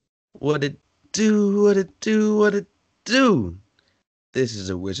What it do, what it do, what it do. This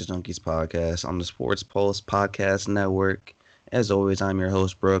is a Wizards Junkies podcast on the Sports Pulse Podcast Network. As always, I'm your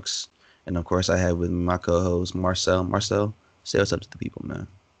host, Brooks. And of course, I have with me my co host, Marcel. Marcel, say what's up to the people, man.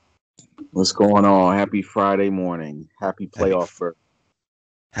 What's going on? Happy Friday morning. Happy Happy, playoff birth.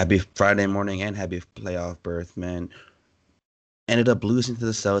 happy Friday morning and happy playoff berth, man. Ended up losing to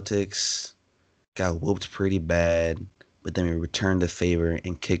the Celtics, got whooped pretty bad, but then we returned the favor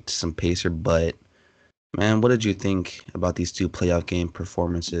and kicked some Pacer butt. Man, what did you think about these two playoff game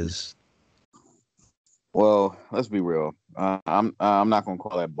performances? Well, let's be real. I'm not gonna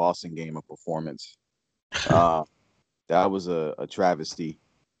call that Boston game a performance. Uh, that was a travesty.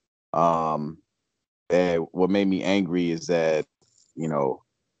 Um, and what made me angry is that you know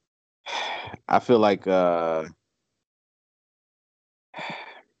I feel like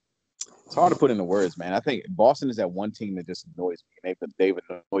it's hard to put into words, man. I think Boston is that one team that just annoys me. They've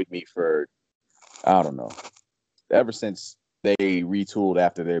annoyed me for I don't know ever since they retooled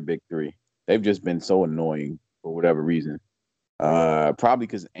after their big three. They've just been so annoying for whatever reason. Probably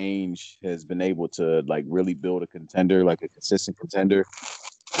because Ainge has been able to like really build a contender, like a consistent contender.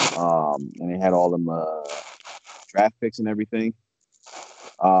 And they had all them draft picks and everything.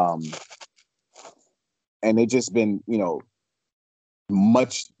 Um, and they just been,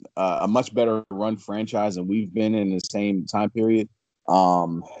 much a much better run franchise than we've been in the same time period.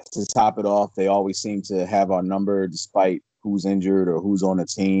 To top it off, they always seem to have our number despite who's injured or who's on the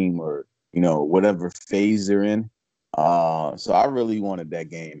team or whatever phase they're in. So I really wanted that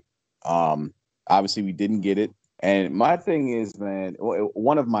game. Obviously, we didn't get it. And my thing is, man,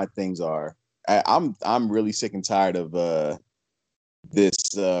 one of my things are I'm really sick and tired of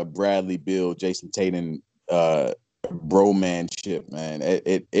this Bradley Beal, Jason Tatum bromanship, man.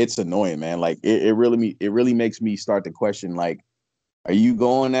 It's annoying, man. Like it really makes me start to question, like, are you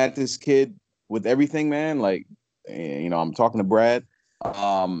going at this kid with everything, man? Like, I'm talking to Brad.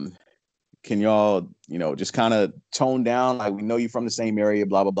 Can y'all, just kind of tone down? Like, we know you're from the same area,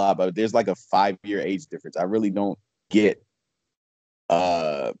 blah, blah, blah. But there's like a 5-year age difference. I really don't get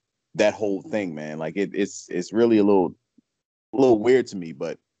that whole thing, man. Like it's really a little weird to me,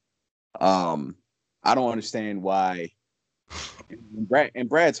 but I don't understand why. And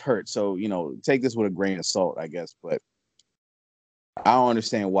Brad's hurt, so take this with a grain of salt, I guess. But I don't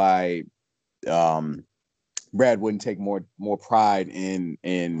understand why Brad wouldn't take more pride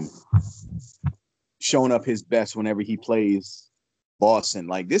in showing up his best whenever he plays Boston.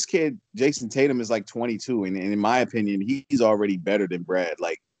 Like, this kid, Jason Tatum, is like 22, and in my opinion, he's already better than Brad.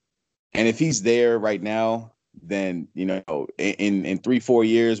 Like, and if he's there right now, then in 3-4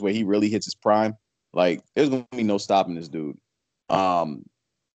 years where he really hits his prime, like, there's gonna be no stopping this dude. And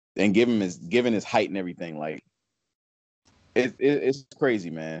given his height and everything, like it's crazy,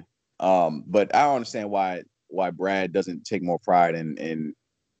 man. But I don't understand why Brad doesn't take more pride in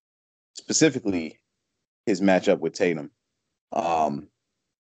specifically his matchup with Tatum.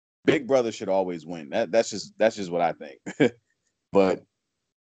 Big brother should always win. That's just what I think. But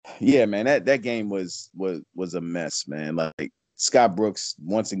yeah, man, that game was a mess, man. Like, Scott Brooks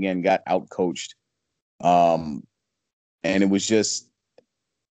once again got outcoached. And it was just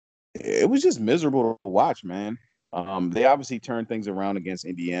miserable to watch, man. They obviously turned things around against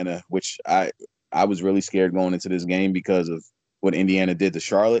Indiana, which I was really scared going into this game because of what Indiana did to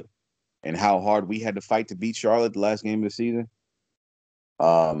Charlotte and how hard we had to fight to beat Charlotte the last game of the season.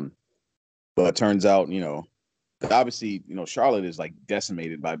 But it turns out, obviously, Charlotte is like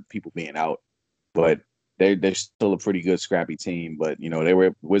decimated by people being out, but they're still a pretty good scrappy team. But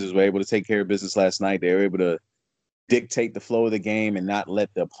Wizards were able to take care of business last night. They were able to dictate the flow of the game and not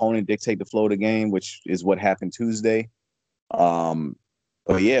let the opponent dictate the flow of the game, which is what happened Tuesday. But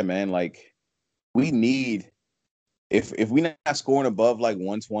yeah, man, like, we need, if we're not scoring above like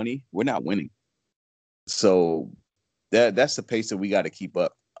 120, we're not winning. So that's the pace that we got to keep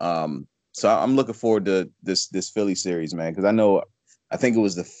up. So I'm looking forward to this Philly series, man, because I think it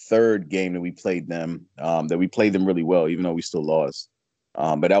was the third game that we played them, that we played them really well, even though we still lost.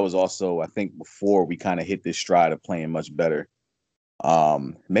 But that was also, I think, before we kind of hit this stride of playing much better.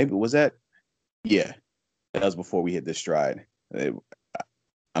 Maybe was that? Yeah, that was before we hit this stride.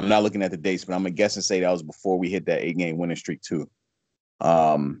 I'm not looking at the dates, but I'm gonna guess and say that was before we hit that 8-game winning streak too.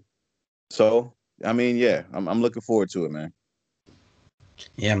 So I mean, yeah, I'm looking forward to it, man.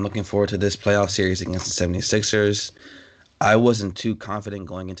 Yeah, I'm looking forward to this playoff series against the 76ers. I wasn't too confident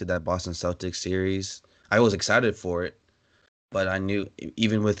going into that Boston Celtics series. I was excited for it, but I knew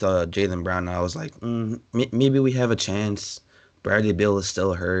even with Jaylen Brown, I was like, maybe we have a chance. Bradley Beal is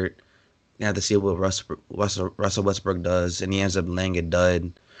still hurt. You have to see what Russell Westbrook does, and he ends up laying a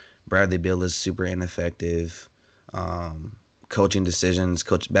dud. Bradley Beal is super ineffective. Um, bad coaching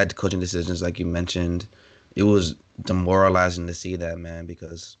decisions, like you mentioned. It was demoralizing to see that, man,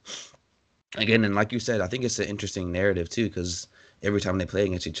 because again, and like you said, I think it's an interesting narrative too, because every time they play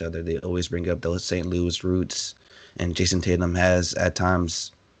against each other, they always bring up those St. Louis roots, and Jason Tatum has at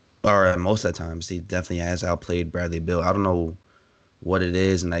times, or at most of the times, he definitely has outplayed Bradley Beal. I don't know what it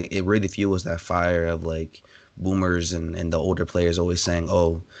is, and like it really fuels that fire of like boomers and the older players always saying,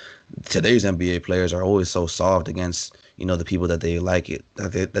 "Oh, today's NBA players are always so soft against the people that they like it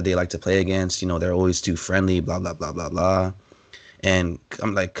that they like to play against. They're always too friendly, blah blah blah blah blah." And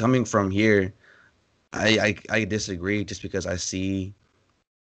I'm like coming from here, I disagree just because I see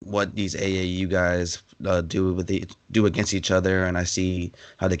what these AAU guys do against each other, and I see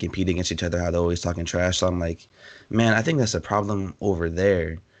how they compete against each other, how they're always talking trash. So I'm like, man, I think that's a problem over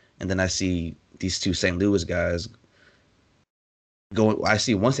there. And then I see these two St. Louis guys going. I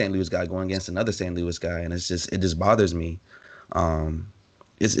see one St. Louis guy going against another St. Louis guy, and it just bothers me. Um,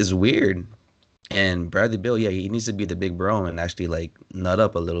 it's weird. And Bradley Beal, yeah, he needs to be the big bro and actually like nut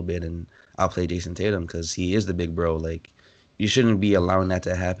up a little bit and outplay Jason Tatum because he is the big bro. Like, you shouldn't be allowing that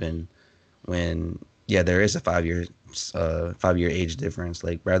to happen when, yeah, there is a 5-year age difference.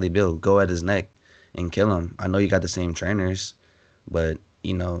 Like Bradley Beal, go at his neck and kill him. I know you got the same trainers, but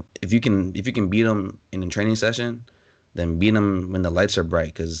if you can beat him in a training session, then beat him when the lights are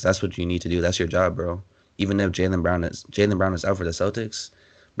bright because that's what you need to do. That's your job, bro. Even if Jaylen Brown is out for the Celtics,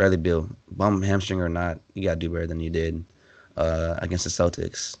 Bradley Beal, bum hamstring or not, you gotta do better than you did against the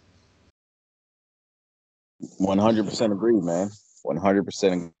Celtics. 100% agreed, man.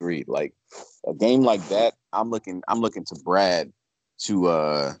 100% agreed. Like a game like that, I'm looking to Brad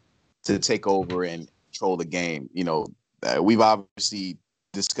to take over and control the game. We've obviously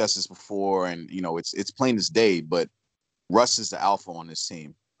discussed this before, and it's plain as day. But Russ is the alpha on this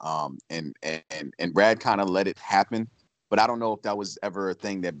team, and Brad kind of let it happen. But I don't know if that was ever a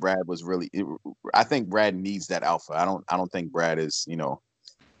thing that Brad was really. I think Brad needs that alpha. I don't think Brad is.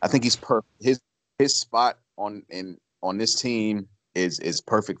 I think he's perfect. His spot on this team is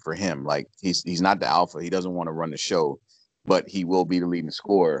perfect for him. Like he's not the alpha. He doesn't want to run the show, but he will be the leading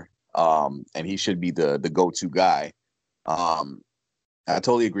scorer. And he should be the go-to guy. Um, I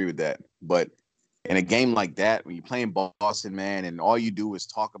totally agree with that. But in a game like that, when you're playing Boston, man, and all you do is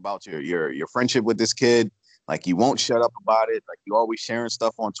talk about your friendship with this kid, like you won't shut up about it. Like you always sharing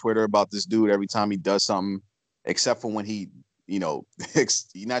stuff on Twitter about this dude every time he does something, except for when you're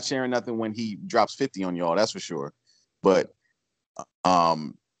not sharing nothing when he drops 50 on y'all, that's for sure. But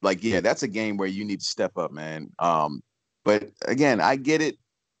like yeah, that's a game where you need to step up, man. But again, I get it.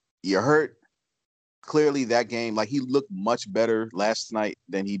 You're hurt. Clearly that game, like he looked much better last night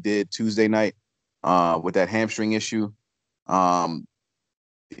than he did Tuesday night with that hamstring issue. Um,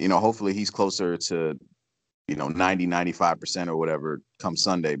 hopefully he's closer to 90-95% or whatever come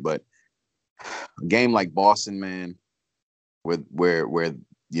Sunday. But a game like Boston, man, with where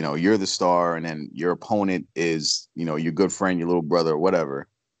you're the star and then your opponent is your good friend, your little brother or whatever.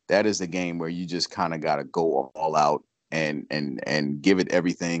 That is a game where you just kind of got to go all out and give it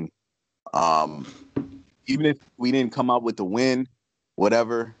everything. um Even if we didn't come out with the win,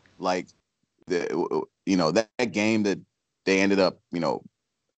 whatever, like that game that they ended up,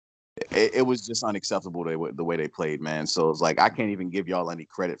 it was just unacceptable the way they played, man. So it's like I can't even give y'all any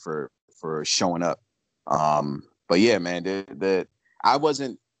credit for showing up. But yeah, man, I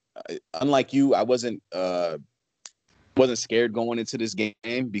wasn't unlike you. I wasn't scared going into this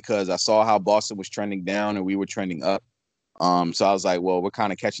game because I saw how Boston was trending down and we were trending up. So I was like, well, we're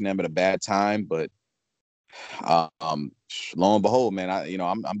kind of catching them at a bad time, but um, lo and behold, man,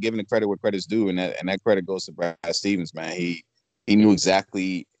 I'm giving the credit where credit's due, and that credit goes to Brad Stevens, man. He knew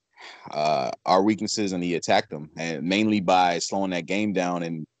exactly our weaknesses and he attacked them, and mainly by slowing that game down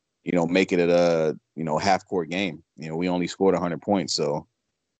and making it a half court game. We only scored 100 points, so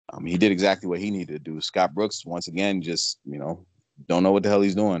he did exactly what he needed to do. Scott Brooks once again just don't know what the hell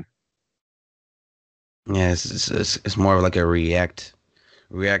he's doing. Yeah, it's more of like a react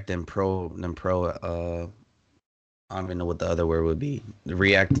than pro. I don't even know what the other word would be.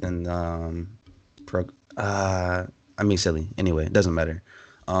 React and pro. I mean silly. Anyway, it doesn't matter.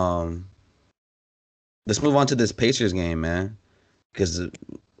 Um, let's move on to this Pacers game, man, because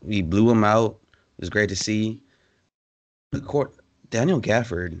we blew them out. It was great to see. The court. Daniel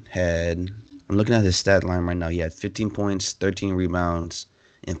Gafford had. I'm looking at his stat line right now. He had 15 points, 13 rebounds,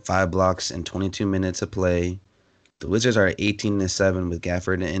 and 5 blocks in 22 minutes of play. The Wizards are 18-7 with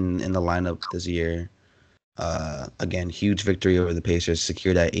Gafford in the lineup this year. Again, huge victory over the Pacers,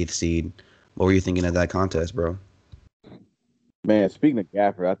 secured that eighth seed. What were you thinking of that contest, bro? Man, speaking of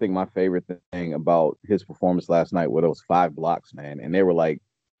Gafford, I think my favorite thing about his performance last night were those 5 blocks, man. And they were like,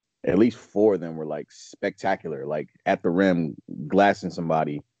 at least 4 of them were like spectacular, like at the rim, glassing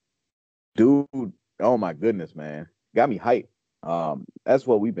somebody. Dude, oh my goodness, man. Got me hyped. That's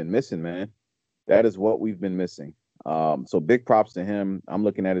what we've been missing, man. That is what we've been missing. So big props to him. I'm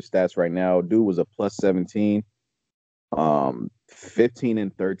looking at his stats right now. Dude was a plus 17, 15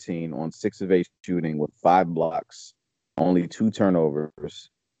 and 13 on 6 of 8 shooting with 5 blocks, only 2 turnovers,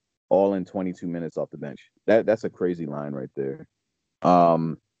 all in 22 minutes off the bench. That's a crazy line right there.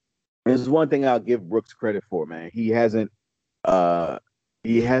 Um, there's one thing I'll give Brooks credit for, man. Uh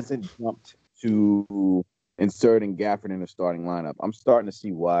he hasn't jumped to inserting Gafford in the starting lineup. I'm starting to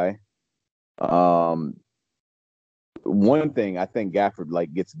see why. Um, one thing I think Gafford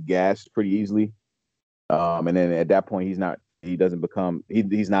like gets gassed pretty easily. And then at that point he doesn't become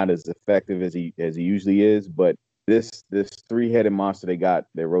he's not as effective as he usually is. But this 3-headed monster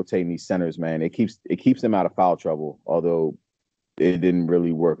they're rotating these centers, man. It keeps them out of foul trouble, although it didn't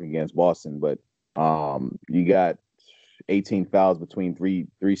really work against Boston. But you got 18 fouls between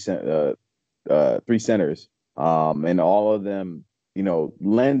three centers. And all of them,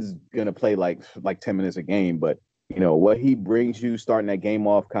 Len's gonna play like 10 minutes a game, but what he brings you starting that game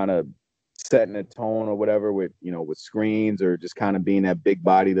off, kind of setting a tone or whatever with screens or just kind of being that big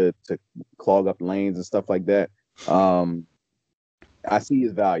body to clog up lanes and stuff like that. I see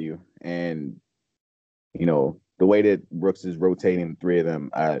his value, and the way that Brooks is rotating 3 of them,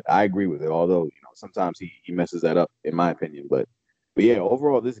 I agree with it. Although sometimes he messes that up, in my opinion. But yeah,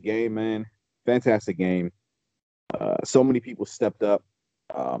 overall, this game, man, fantastic game. So many people stepped up.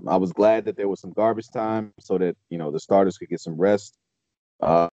 I was glad that there was some garbage time so that the starters could get some rest.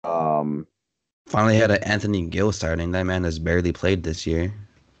 Uh, um, Finally had an Anthony Gill starting. That man has barely played this year.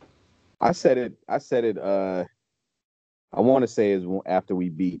 I said it. I said it. I want to say is after we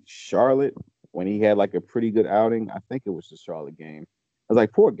beat Charlotte when he had like a pretty good outing. I think it was the Charlotte game. I was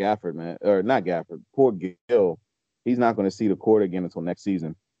like, poor Gafford, man, or not Gafford, poor Gill. He's not going to see the court again until next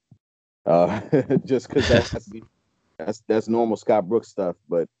season. Just because that's normal Scott Brooks stuff.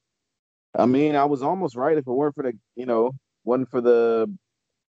 But I mean, I was almost right. If it weren't for wasn't for the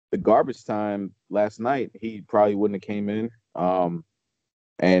garbage time last night, he probably wouldn't have came in.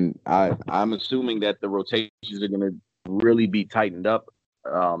 And I'm assuming that the rotations are going to really be tightened up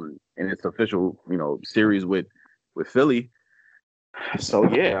in its official, series with Philly. So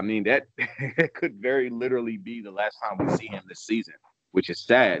yeah, I mean that could very literally be the last time we see him this season, which is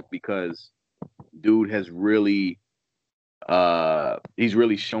sad because dude has really he's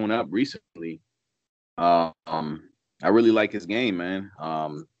really shown up recently. I really like his game, man.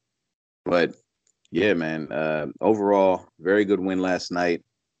 But yeah, man, overall, very good win last night.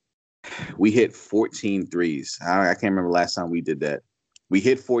 We hit 14 threes. I can't remember last time we did that. We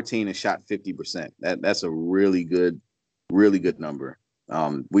hit 14 and shot 50%. That's a really good number.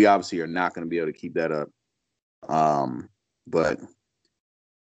 We obviously are not going to be able to keep that up. But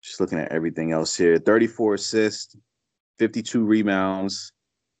just looking at everything else here, 34 assists, 52 rebounds,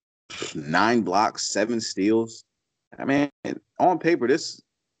 9 blocks, 7 steals. I mean, on paper, this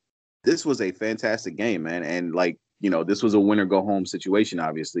was a fantastic game, man. And this was a winner go home situation,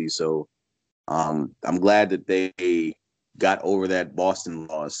 obviously. So I'm glad that they got over that Boston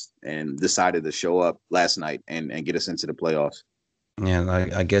loss and decided to show up last night and get us into the playoffs. Yeah,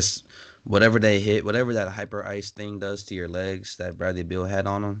 I guess whatever they hit, whatever that hyper ice thing does to your legs that Bradley Beal had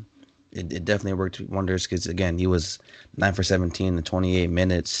on him, it definitely worked wonders because, again, he was 9 for 17 in 28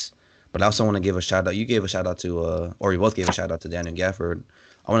 minutes. But I also want to give a shout out. You gave a shout out to, or we both gave a shout out to Daniel Gafford.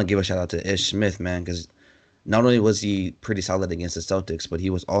 I want to give a shout out to Ish Smith, man, because not only was he pretty solid against the Celtics, but he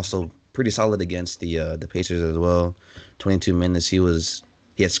was also pretty solid against the Pacers as well. 22 minutes, he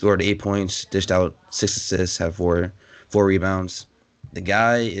had scored 8 points, dished out 6 assists, had four rebounds. The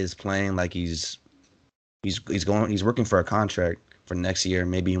guy is playing like he's working for a contract for next year.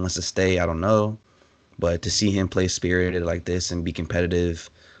 Maybe he wants to stay. I don't know, but to see him play spirited like this and be competitive,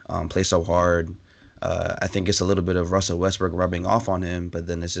 play so hard, I think it's a little bit of Russell Westbrook rubbing off on him. But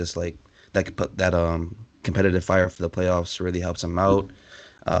then it's just like that competitive fire for the playoffs really helps him out.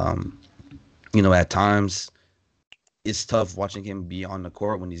 Um, at times it's tough watching him be on the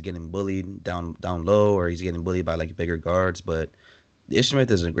court when he's getting bullied down low or he's getting bullied by like bigger guards. But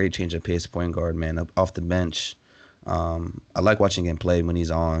Ishmael is a great change of pace point guard, man, up off the bench. I like watching him play when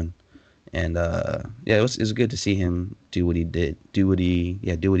he's on. And yeah, it was good to see him do what he did. Do what he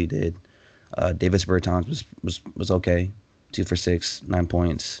did. Davis Bertans was okay. 2 for 6, 9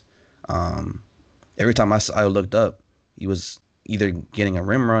 points. Every time I looked up, he was either getting a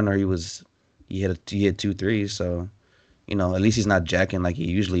rim run or he hit 2 threes. So At least he's not jacking like he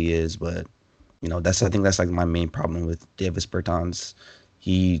usually is. But I think that's like my main problem with Davis Bertans.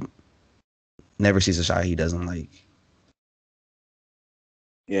 He never sees a shot he doesn't like.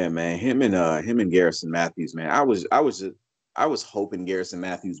 Yeah, man. Him and Garrison Matthews, man. I was hoping Garrison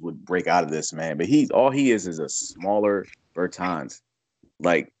Matthews would break out of this, man. But he is a smaller Bertans.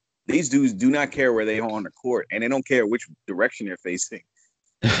 Like these dudes do not care where they are on the court, and they don't care which direction they're facing.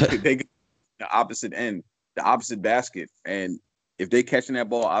 They go the opposite end, the opposite basket, and if they catching that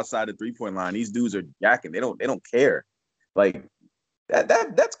ball outside the 3-point line, these dudes are jacking. They don't care. Like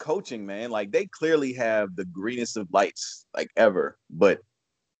that's coaching, man. Like they clearly have the greenest of lights like ever, but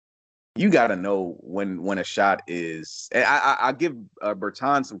you got to know when a shot is. And I give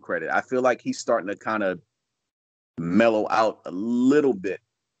Bertan some credit. I feel like he's starting to kind of mellow out a little bit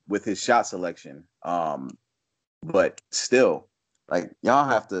with his shot selection. But still, like y'all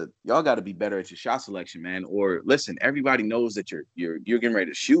got to be better at your shot selection, man. Or listen, everybody knows that you're getting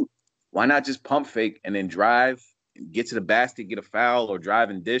ready to shoot. Why not just pump fake and then drive, get to the basket, get a foul, or drive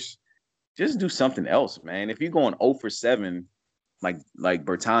and dish? Just do something else, man. If you're going 0 for 7, like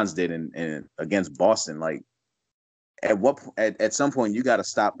Bertans did in against Boston, like at some point you got to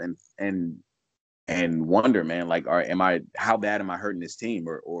stop and wonder, man, like, all right, how bad am I hurting this team,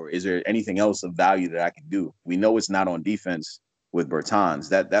 or is there anything else of value that I can do? We know it's not on defense with Bertans,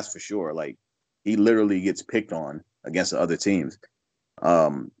 that's for sure. Like he literally gets picked on against the other teams.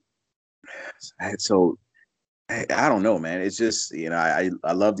 Um, so I don't know, man. It's just I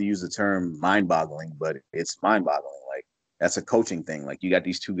love to use the term mind-boggling, but it's mind-boggling. Like that's a coaching thing. Like you got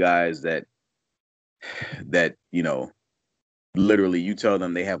these two guys that literally you tell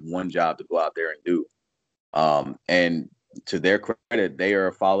them they have one job to go out there and do. And to their credit, they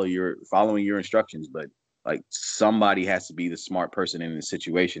are following your instructions, but like somebody has to be the smart person in the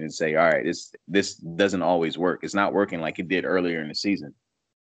situation and say, all right, this doesn't always work. It's not working like it did earlier in the season.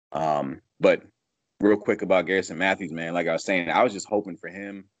 But real quick about Garrison Matthews, man, like I was saying, I was just hoping for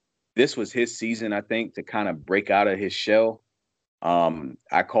him. This was his season, I think, to kind of break out of his shell.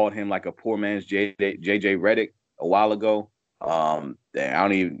 I called him like a poor man's JJ Redick a while ago. I don't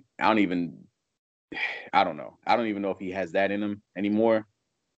know. I don't even know if he has that in him anymore.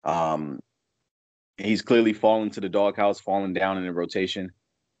 Um, he's clearly fallen to the doghouse, falling down in the rotation.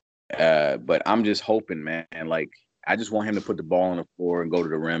 But I'm just hoping, man. Like I just want him to put the ball on the floor and go to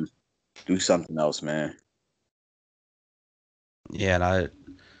the rim, do something else, man. Yeah, and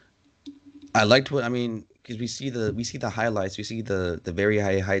I liked what I mean because we see the highlights, we see the very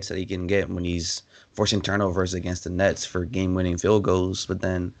high heights that he can get when he's forcing turnovers against the Nets for game-winning field goals. But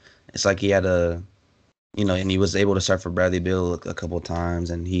then it's like he had and he was able to start for Bradley Beal a couple of times,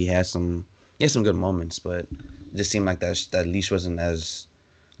 and he had some good moments, but it just seemed like that leash wasn't as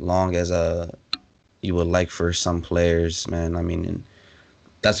long as you would like for some players, man. I mean, and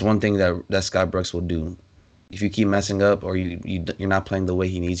that's one thing that Scott Brooks will do. If you keep messing up or you're not playing the way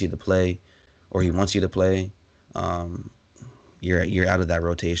he needs you to play, or he wants you to play, um, you're out of that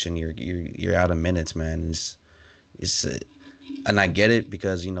rotation. You're out of minutes, man. It's and I get it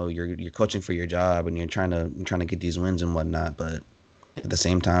because you're coaching for your job and you're trying to get these wins and whatnot. But at the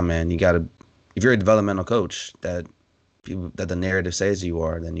same time, man, you gotta if you're a developmental coach that the narrative says you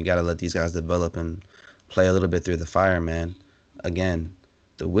are, then you gotta let these guys develop and play a little bit through the fire, man. Again,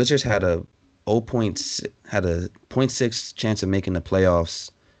 the Wizards had a point 0.6 chance of making the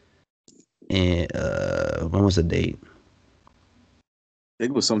playoffs. And when was the date? I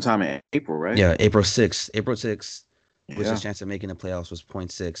think it was sometime in April, right? Yeah, April 6th. April 6th, Wizards' Yeah. chance of making the playoffs was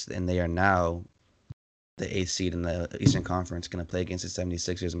point 0.6, and they are now the eighth seed in the Eastern Conference, going to play against the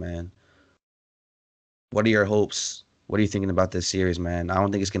 76ers, man. What are your hopes? What are you thinking about this series, man? I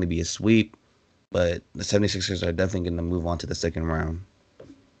don't think it's going to be a sweep, but the 76ers are definitely going to move on to the second round.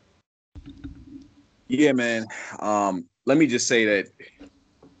 Yeah, man. Let me just say that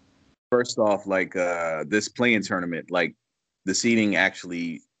first off, like this playing tournament, like the seeding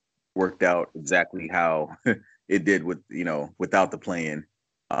actually worked out exactly how it did without the playing.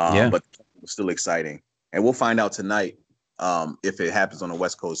 Yeah. But it was still exciting. And we'll find out tonight if it happens on the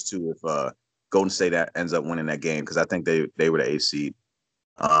West Coast too, if Golden State ends up winning that game, because I think they were the eighth seed.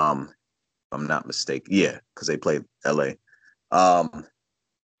 If I'm not mistaken. Yeah, because they played LA. Um,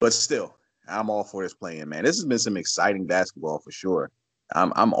 but still, I'm all for this playing, man. This has been some exciting basketball for sure.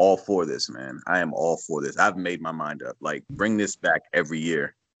 I'm all for this, man. I am all for this. I've made my mind up. Like, bring this back every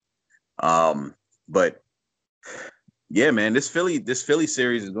year. But yeah, man, this Philly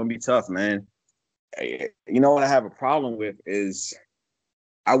series is gonna be tough, man. You know what I have a problem with is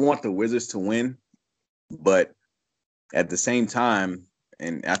I want the Wizards to win, but at the same time,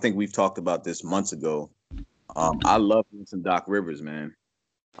 and I think we've talked about this months ago, I love him some Doc Rivers, man.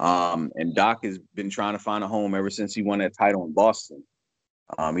 And Doc has been trying to find a home ever since he won that title in Boston.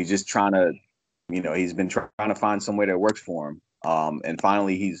 He's just trying to, he's been trying to find somewhere that works for him. And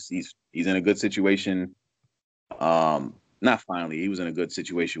finally, he's in a good situation. Not finally, he was in a good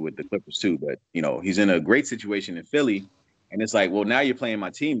situation with the Clippers too, but he's in a great situation in Philly. And it's like, well, now you're playing my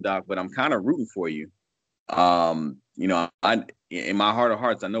team, Doc, but I'm kind of rooting for you. I in my heart of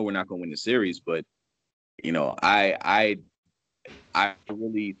hearts, I know we're not going to win the series, but I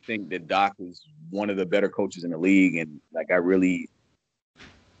really think that Doc is one of the better coaches in the league, and like I really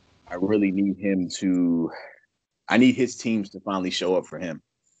need him to. I need his teams to finally show up for him.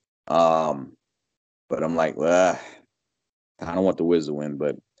 But I'm like, well, I don't want the Wizards to win,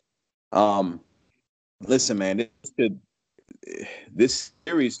 but listen, man, this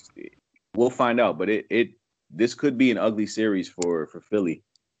series we'll find out, but this could be an ugly series for Philly,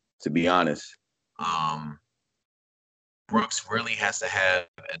 to be honest. Brooks really has to have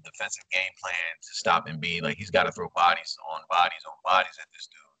a defensive game plan to stop Embiid. Like, he's got to throw bodies on bodies on bodies at this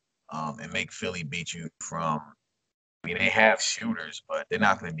dude, and make Philly beat you from. I mean, they have shooters, but they're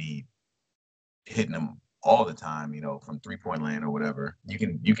not going to be hitting them all the time, from 3-point land or whatever. You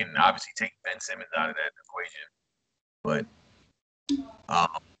can obviously take Ben Simmons out of that equation, but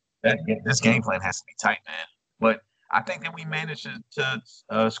this game plan has to be tight, man. But I think that we managed to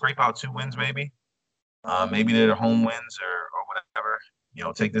scrape out 2 wins, maybe. Maybe they're home wins or whatever.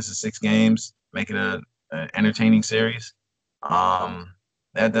 Take this to 6 games, make it a entertaining series.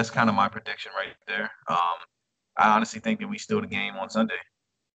 That's kind of my prediction right there. I honestly think that we steal the game on Sunday.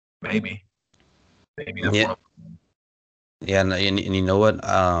 Maybe that's Yeah. Yeah, and you know what?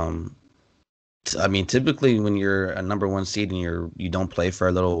 I mean, typically when you're a number 1 seed and you don't play for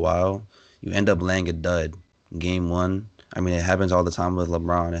a little while, you end up laying a dud. Game 1. I mean, it happens all the time with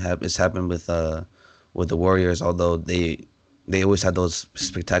LeBron. It's happened with the Warriors, although they always had those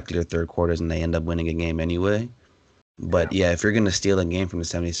spectacular third quarters and they end up winning a game anyway. But yeah, if you're going to steal a game from the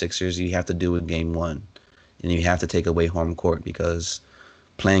 76ers, you have to do it game 1. And you have to take away home court because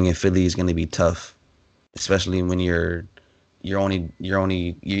playing in Philly is going to be tough, especially when you're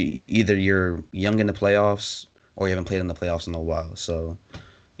either you're young in the playoffs or you haven't played in the playoffs in a while. So,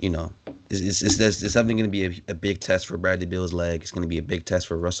 it's definitely going to be a big test for Bradley Beal's leg. It's going to be a big test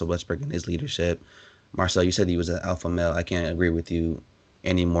for Russell Westbrook and his leadership. Marcel, you said he was an alpha male. I can't agree with you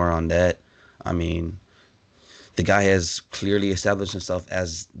anymore on that. I mean, the guy has clearly established himself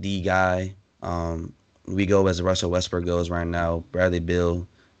as the guy. We go as Russell Westbrook goes right now. Bradley Beal,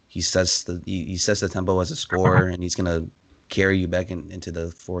 he sets the tempo as a scorer, and he's gonna carry you back into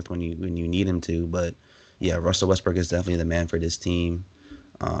the fourth when you need him to. But yeah, Russell Westbrook is definitely the man for this team.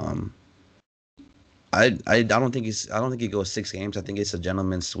 I don't think he goes 6 games. I think it's a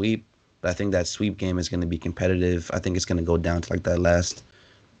gentleman's sweep. But I think that sweep game is going to be competitive. I think it's going to go down to like that last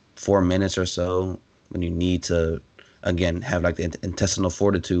 4 minutes or so when you need to, again, have like the intestinal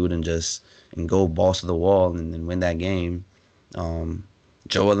fortitude and go balls to the wall and win that game.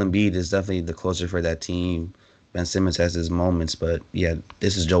 Joel Embiid is definitely the closer for that team. Ben Simmons has his moments, but yeah,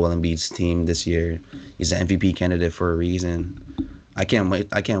 this is Joel Embiid's team this year. He's an MVP candidate for a reason. I can't wait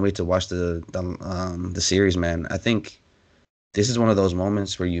to watch the series, man. I think this is one of those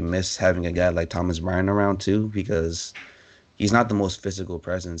moments where you miss having a guy like Thomas Bryant around too, because he's not the most physical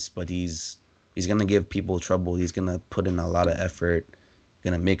presence, but he's gonna give people trouble. He's gonna put in a lot of effort,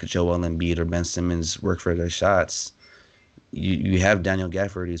 gonna make Joel Embiid or Ben Simmons work for their shots. You have Daniel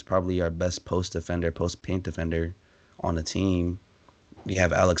Gafford, who's probably our best post paint defender on the team. You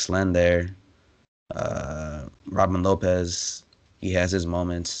have Alex Len there. Robin Lopez, he has his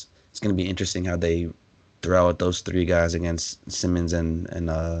moments. It's gonna be interesting how they throw out those 3 guys against Simmons and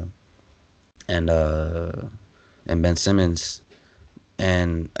Ben Simmons.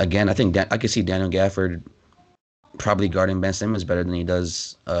 And again, I think I could see Daniel Gafford probably guarding Ben Simmons better than he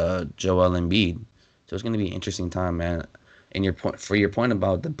does Joel Embiid. So it's going to be an interesting time, man. And your point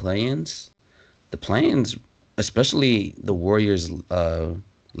about the play-ins, especially the Warriors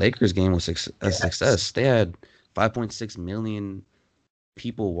Lakers game was a success. They had 5.6 million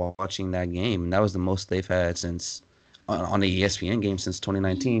people watching that game, and that was the most they've had since on the ESPN game since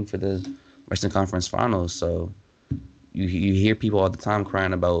 2019 for the Western Conference Finals. So you hear people all the time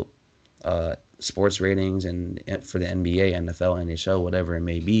crying about sports ratings and for the NBA, NFL, NHL, whatever it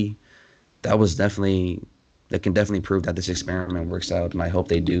may be. That can definitely prove that this experiment works out, and I hope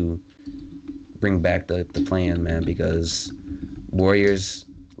they do bring back the play-in, man, because Warriors,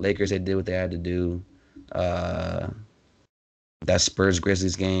 Lakers, they did what they had to do. That Spurs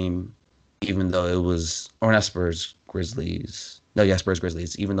Grizzlies game, even though it was, or not Spurs Grizzlies, no, yeah, Spurs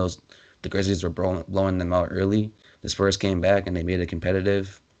Grizzlies, even though the Grizzlies were blowing them out early. The Spurs came back and they made it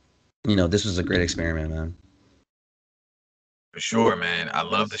competitive. This was a great experiment, man. For sure, man. I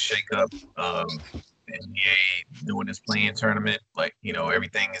love the shakeup of the NBA doing this playing tournament. Like,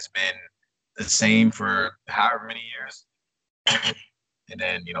 everything has been the same for however many years. And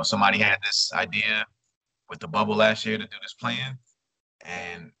then, somebody had this idea with the bubble last year to do this plan.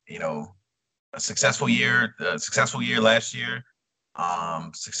 And, a successful year last year,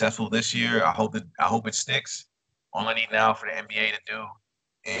 successful this year. I hope it sticks. All I need now for the NBA to do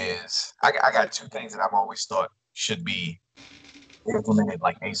is I got two things that I've always thought should be implemented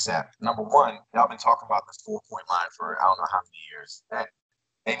like ASAP. Number one, y'all been talking about this 4-point line for I don't know how many years. That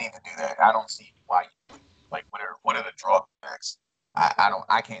they need to do that. I don't see why. Like, what are the drawbacks?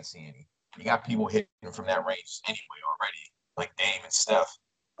 I can't see any. You got people hitting from that range anyway already, like Dame and Steph,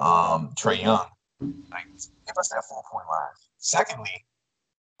 Trae Young. Like, give us that 4-point line. Secondly,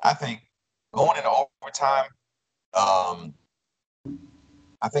 I think going into overtime,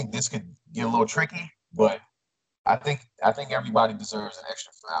 I think this could get a little tricky, but I think everybody deserves an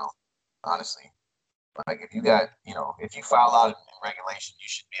extra foul, honestly. Like, if you foul out in regulation, you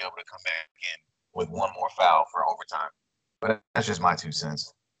should be able to come back in with one more foul for overtime. But that's just my 2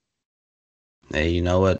 cents. Hey, you know what?